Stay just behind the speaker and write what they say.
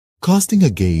Casting a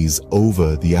gaze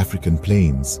over the African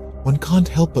plains, one can't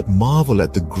help but marvel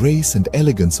at the grace and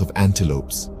elegance of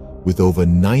antelopes. With over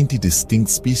 90 distinct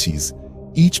species,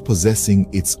 each possessing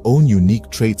its own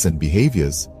unique traits and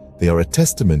behaviors, they are a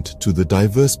testament to the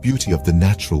diverse beauty of the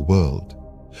natural world.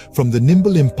 From the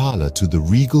nimble impala to the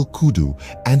regal kudu,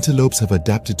 antelopes have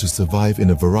adapted to survive in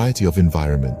a variety of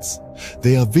environments.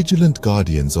 They are vigilant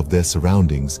guardians of their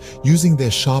surroundings, using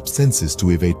their sharp senses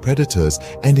to evade predators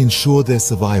and ensure their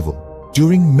survival.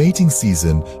 During mating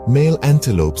season, male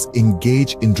antelopes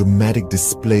engage in dramatic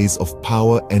displays of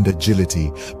power and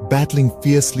agility, battling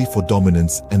fiercely for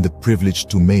dominance and the privilege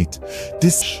to mate.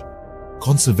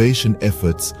 Conservation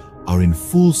efforts are in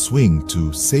full swing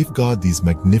to safeguard these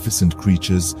magnificent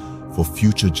creatures for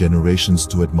future generations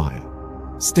to admire.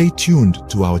 Stay tuned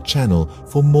to our channel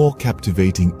for more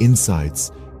captivating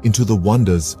insights into the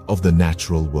wonders of the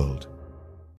natural world.